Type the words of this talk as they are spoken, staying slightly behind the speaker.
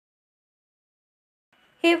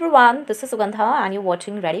Hey everyone, this is Sugandha and you're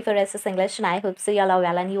watching Ready for SS English and I hope so you all are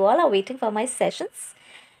well and you all are waiting for my sessions.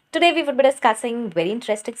 Today we will be discussing very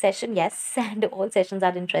interesting session, yes, and all sessions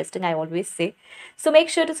are interesting, I always say. So make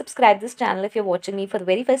sure to subscribe this channel if you're watching me for the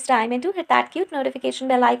very first time and do hit that cute notification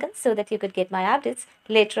bell icon so that you could get my updates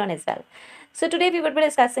later on as well. So today we will be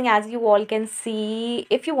discussing, as you all can see,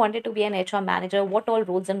 if you wanted to be an HR manager, what all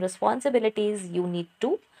roles and responsibilities you need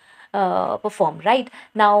to perform, right?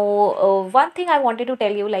 Now, one thing I wanted to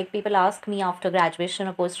tell you, like people ask me after graduation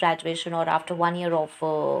or post graduation or after 1 year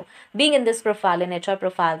of being in this profile, in HR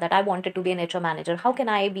profile, that I wanted to be an HR manager. How can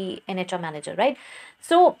I be an HR manager, right?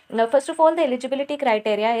 So first of all, the eligibility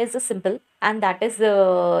criteria is simple, and that is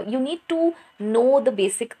you need to know the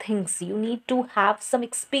basic things. You need to have some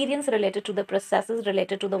experience related to the processes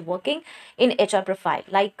related to the working in HR profile.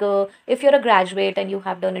 Like if you're a graduate and you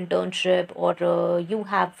have done internship, or you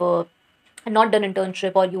have not done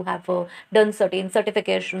internship, or you have done certain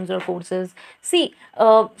certifications or courses. See,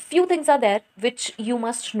 few things are there which you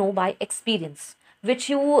must know by experience, which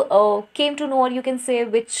you came to know, or you can say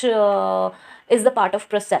which is the part of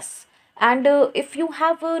process. And if you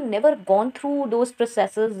have never gone through those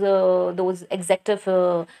processes, those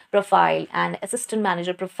executive profile and assistant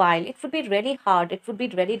manager profile, it would be really hard, it would be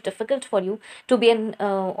really difficult for you to be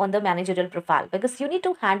on the managerial profile, because you need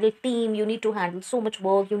to handle team, you need to handle so much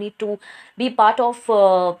work, you need to be part of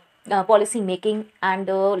policy making and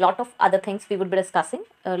a lot of other things we will be discussing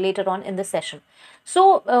later on in this session.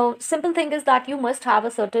 So simple thing is that you must have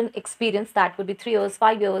a certain experience, that would be 3 years,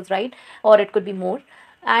 5 years, right? Or it could be more.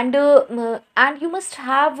 And you must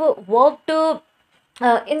have worked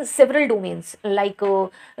in several domains, like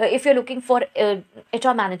if you're looking for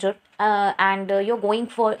HR manager, and you're going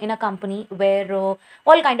for in a company where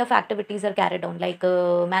all kind of activities are carried on, like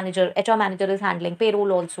HR manager is handling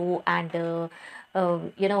payroll also, and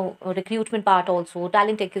recruitment part also,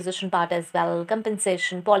 talent acquisition part as well,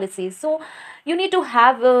 compensation policies. So you need to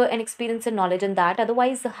have an experience and knowledge in that,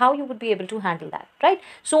 otherwise how you would be able to handle that, right?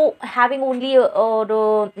 So having only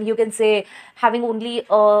or you can say having only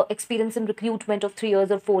experience in recruitment of 3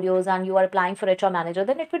 years or 4 years, and you are applying for HR manager,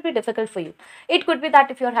 then it would be difficult for you. It could be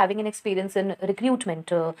that if you are having an experience in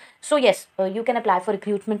recruitment, so yes, you can apply for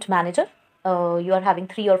recruitment manager. You are having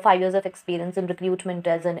 3 or 5 years of experience in recruitment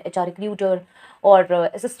as an HR recruiter or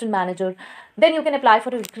assistant manager, then you can apply for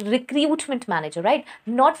a recruitment manager, right?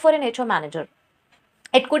 Not for an HR manager.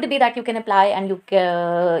 It could be that you can apply and you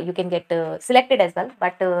can get selected as well,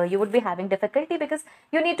 but you would be having difficulty because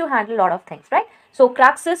you need to handle a lot of things, right? So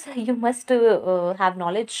crux is you must have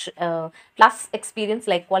knowledge plus experience,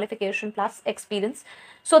 like qualification plus experience,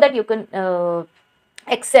 so that you can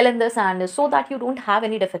excel in this, and so that you don't have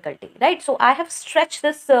any difficulty, right? So I have stretched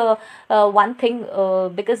this one thing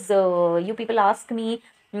because you people ask me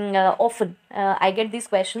often. I get these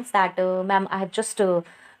questions that ma'am, I have just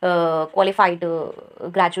qualified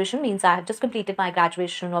graduation, means I have just completed my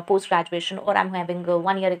graduation or post graduation, or I'm having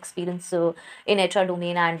 1 year experience in HR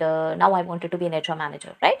domain, and now I wanted to be an HR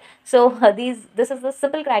manager, right? So this is the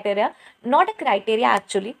simple criteria, not a criteria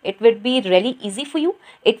actually. It would be really easy for you,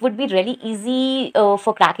 it would be really easy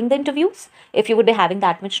for cracking the interviews if you would be having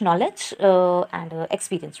that much knowledge and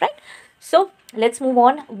experience, right? So let's move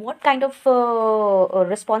on. What kind of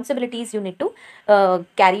responsibilities you need to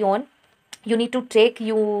carry on, you need to take,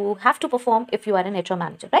 you have to perform if you are an HR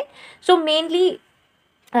manager, right? So mainly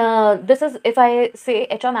this is, if I say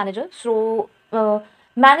HR manager, so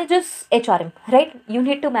manages HRM, right? You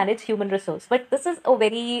need to manage human resource, but this is a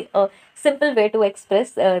very simple way to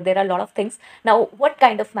express. There are a lot of things. Now, what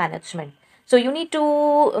kind of management? So you need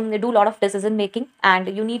to do a lot of decision making, and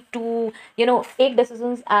you need to take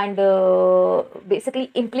decisions and basically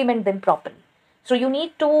implement them properly. So you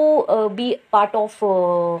need to be part of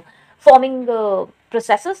forming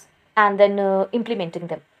processes and then implementing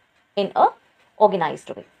them in a organized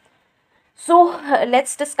way. So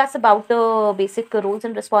let's discuss about the basic roles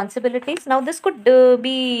and responsibilities. Now this could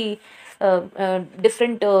be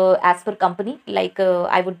different as per company. Like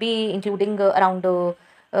I would be including around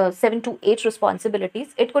 7 to 8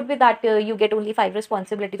 responsibilities. It could be that you get only 5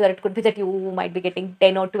 responsibilities, or it could be that you might be getting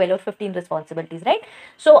 10 or 12 or 15 responsibilities, right?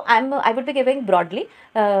 So I would be giving broadly.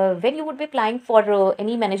 When you would be applying for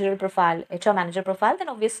any managerial profile, HR manager profile, then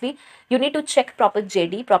obviously you need to check proper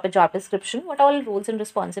JD, proper job description, what all roles and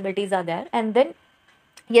responsibilities are there, and then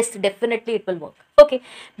yes, definitely it will work. Okay,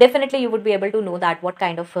 definitely you would be able to know that what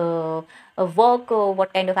kind of work,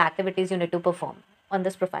 what kind of activities you need to perform on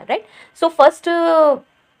this profile, right? So first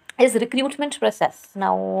is recruitment process.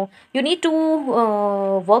 Now you need to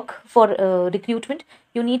work for recruitment,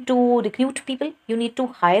 you need to recruit people, you need to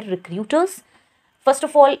hire recruiters, First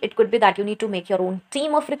of all, it could be that you need to make your own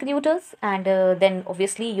team of recruiters, and then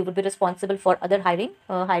obviously you would be responsible for other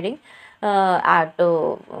hiring at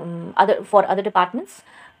other for other departments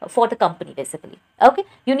for the company basically. Okay,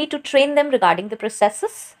 you need to train them regarding the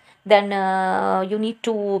processes. Then you need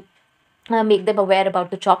to make them aware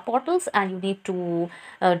about the job portals, and you need to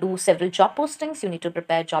do several job postings. You need to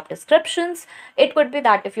prepare job descriptions. It could be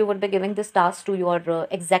that if you would be giving this task to your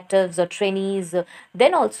executives or trainees,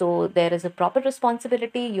 then also there is a proper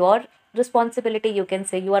responsibility, your responsibility, you can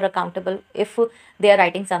say. You are accountable if they are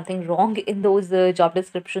writing something wrong in those job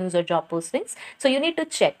descriptions or job postings, so you need to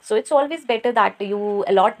check. So it's always better that you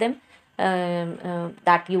allot them,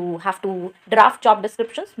 that you have to draft job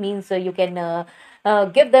descriptions, means you can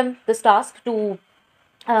give them this task to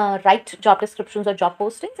write job descriptions or job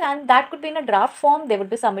postings, and that could be in a draft form. They would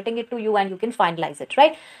be submitting it to you and you can finalize it,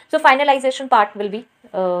 right? So finalization part will be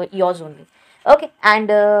yours only. Okay, and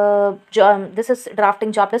this is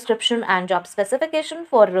drafting job description and job specification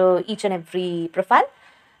for each and every profile.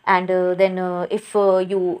 And then if for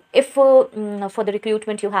the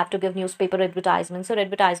recruitment you have to give newspaper advertisements or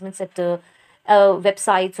advertisements at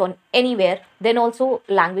websites on anywhere, then also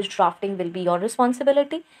language drafting will be your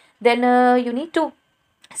responsibility. Then you need to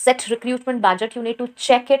set recruitment budget. You need to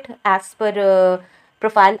check it as per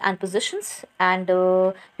profile and positions, and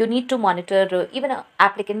you need to monitor even a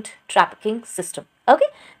applicant tracking system. Okay,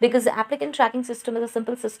 because the applicant tracking system is a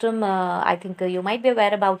simple system. I think you might be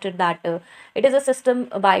aware about it, that it is a system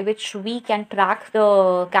by which we can track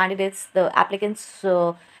the candidates, the applicants,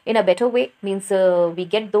 in a better way. Means we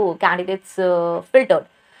get the candidates filtered.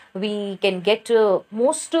 We can get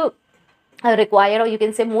most require, or you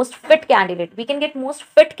can say most fit candidate. We can get most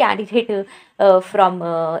fit candidate from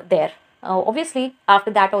there. Obviously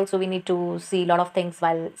after that also we need to see a lot of things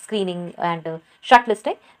while screening and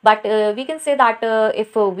shortlisting. But we can say that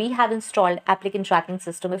if we have installed applicant tracking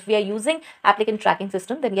system, if we are using applicant tracking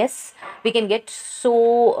system, then yes, we can get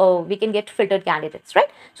we can get filtered candidates,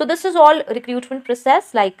 right? So this is all recruitment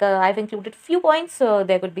process. Like I've included few points.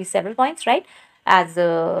 There could be several points, right, as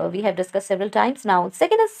we have discussed several times. Now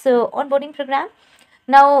second is onboarding program.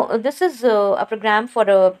 Now this is a program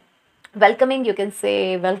for welcoming, you can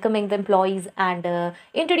say, welcoming the employees and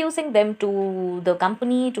introducing them to the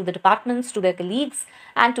company, to the departments, to their colleagues,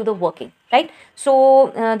 and to the working, right?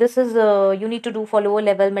 So this is you need to do for lower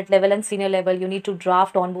level, mid level, and senior level. You need to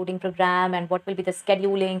draft onboarding program and what will be the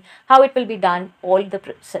scheduling, how it will be done, all the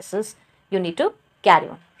processes you need to carry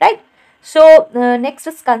on, right? So next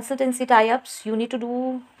is consultancy tie-ups. You need to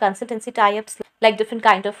do consultancy tie-ups, like different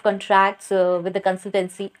kind of contracts with the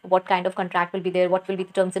consultancy. What kind of contract will be there? What will be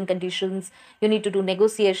the terms and conditions? You need to do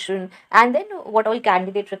negotiation, and then what all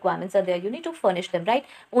candidate requirements are there, you need to furnish them, right?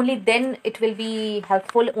 Only then it will be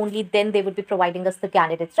helpful. Only then they would be providing us the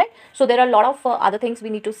candidates, right? So there are a lot of other things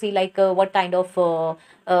we need to see, like what kind of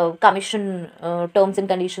commission terms and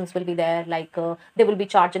conditions will be there, like they will be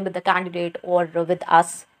charging with the candidate or with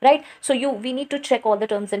us, right? So we need to check all the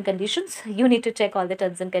terms and conditions. You need to check all the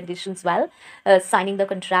terms and conditions while signing the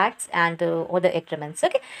contracts and or the agreements.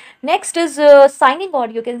 Okay, next is signing, or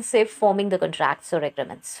you can say forming the contracts or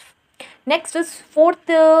agreements. Next is fourth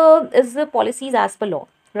is the policies as per law,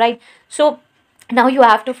 right? So now you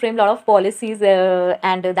have to frame a lot of policies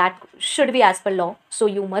and that should be as per law. So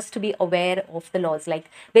you must be aware of the laws, like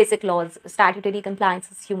basic laws, statutory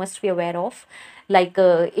compliances you must be aware of. Like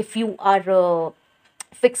if you are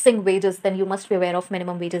fixing wages, then you must be aware of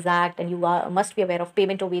minimum wages act, and you must be aware of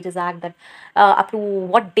payment of wages act, that up to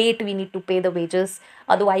what date we need to pay the wages.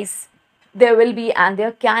 Otherwise there will be, and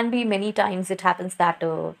there can be many times it happens that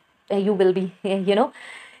you will be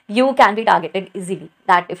you can be targeted easily,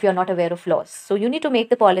 that if you're not aware of laws. So you need to make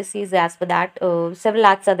the policies as per that. Several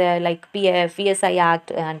acts are there, like PF, ESI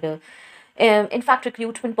Act, and in fact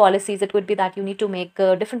recruitment policies. It would be that you need to make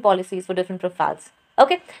different policies for different profiles.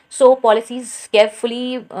 Okay, so policies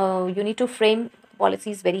carefully, you need to frame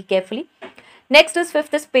policies very carefully. Next is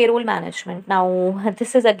fifth is payroll management. Now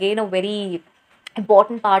this is again a very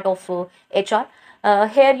important part of HR.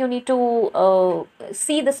 Here you need to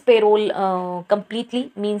see this payroll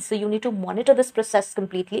completely, means you need to monitor this process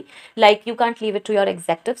completely. Like you can't leave it to your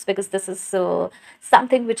executives, because this is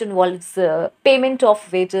something which involves payment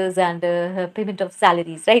of wages and payment of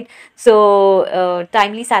salaries, right? So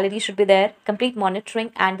timely salary should be there, complete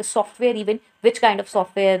monitoring, and the software, even which kind of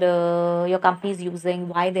software your company is using,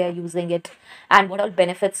 why they are using it, and what all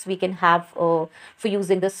benefits we can have for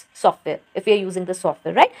using this software, if we are using this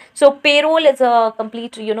software, right? So payroll is a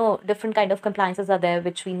complete, different kind of compliances are there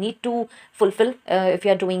which we need to fulfill if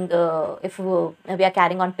we are doing if we are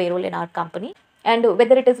carrying on payroll in our company. and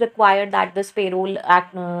whether it is required that this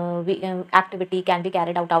activity can be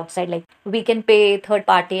carried out outside, like we can pay third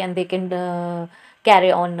party and they can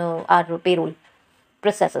carry on our payroll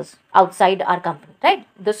processes outside our company, right?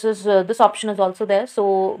 This option is also there.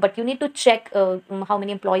 So but you need to check how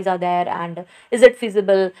many employees are there, and is it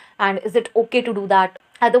feasible, and is it okay to do that.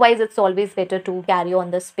 Otherwise it's always better to carry on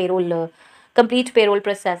this payroll complete payroll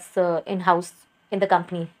process in house in the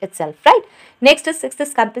company itself, right? Next is sixth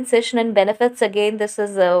is compensation and benefits. Again, this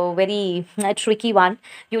is a very tricky one.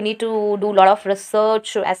 You need to do a lot of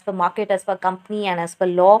research as per market, as per company, and as per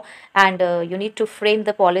law, and you need to frame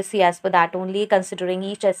the policy as per that only, considering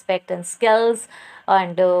each aspect and skills,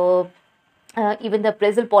 and even the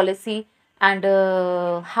appraisal policy, and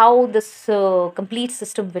how this complete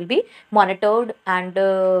system will be monitored and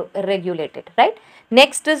regulated, right?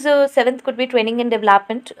 Next is seventh could be training and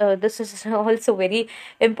development. This is also very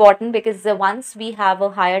important, because once we have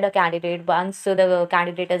hired a candidate, once the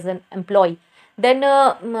candidate is an employee, then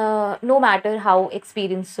no matter how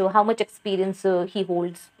experience, how much experience he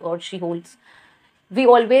holds or she holds, we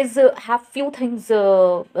always have few things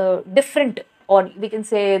different, or we can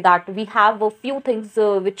say that we have a few things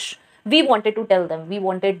which we wanted to tell them. We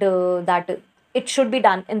wanted that it should be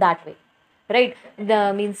done in that way, right?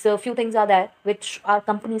 The means a few things are there which are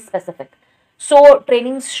company specific. So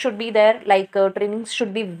trainings should be there, like trainings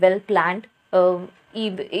should be well planned,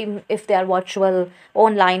 if they are virtual,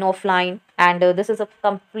 online, offline, and this is a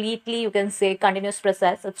completely, you can say, continuous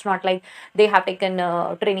process. It's not like they have taken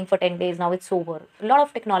training for 10 days, now it's over. A lot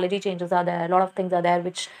of technology changes are there, a lot of things are there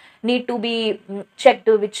which need to be checked,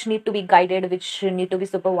 which need to be guided, which need to be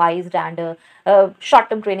supervised, and short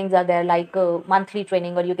term trainings are there, like monthly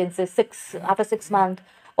training, or you can say 6 months,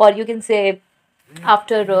 or you can say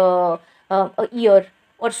after a year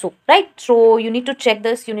or so, right? So you need to check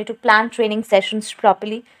this, you need to plan training sessions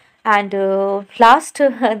properly. And last,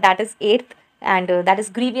 that is eighth, and that is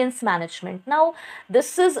grievance management. Now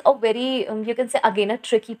this is a very you can say again a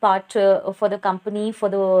tricky part for the company, for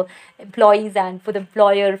the employees, and for the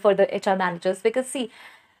employer, for the HR managers, because see,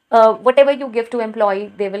 whatever you give to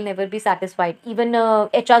employee, they will never be satisfied. Even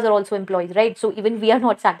HRs are also employees, right? So even we are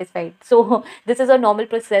not satisfied. So this is a normal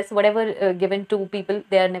process. Whatever given to people,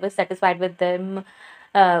 they are never satisfied with them,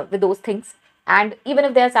 with those things. And even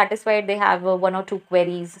if they are satisfied, they have one or two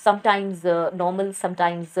queries, sometimes normal,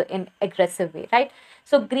 sometimes in aggressive way, right?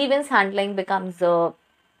 So grievance handling becomes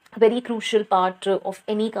very crucial part of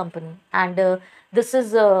any company. And this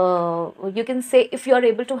is you can say, if you are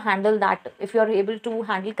able to handle that, if you are able to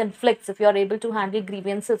handle conflicts, if you are able to handle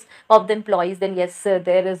grievances of the employees, then yes,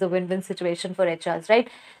 there is a win-win situation for HRs, right?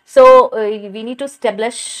 So we need to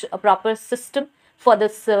establish a proper system for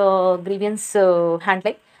this grievance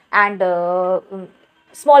handling. And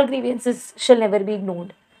small grievances shall never be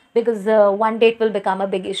ignored, because one day it will become a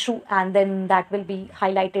big issue, and then that will be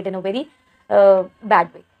highlighted in a very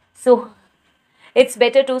bad way. So it's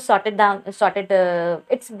better to sort it down,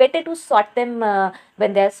 it's better to sort them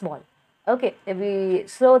when they're small. Okay,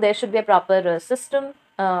 so there should be a proper system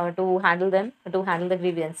to handle them, to handle the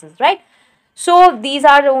grievances, right? So these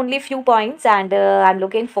are only few points, and I'm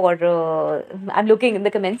looking in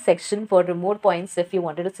the comment section for more points if you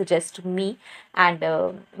wanted to suggest to me. And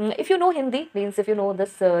if you know Hindi, means if you know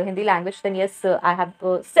this Hindi language, then yes, I have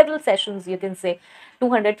several sessions, you can say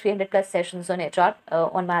 200, 300 plus sessions on HR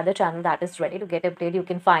on my other channel, that is Ready to Get Update. You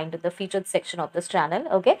can find the featured section of this channel.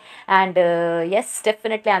 Okay, and yes,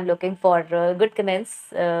 definitely I'm looking for good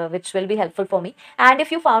comments which will be helpful for me. And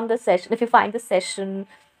if you found this session, if you find this session,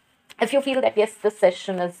 if you feel that yes, this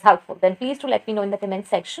session is helpful, then please do let me know in the comment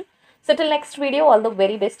section. So till next video, all the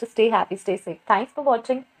very best. To stay happy, stay safe. Thanks for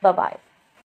watching. Bye bye.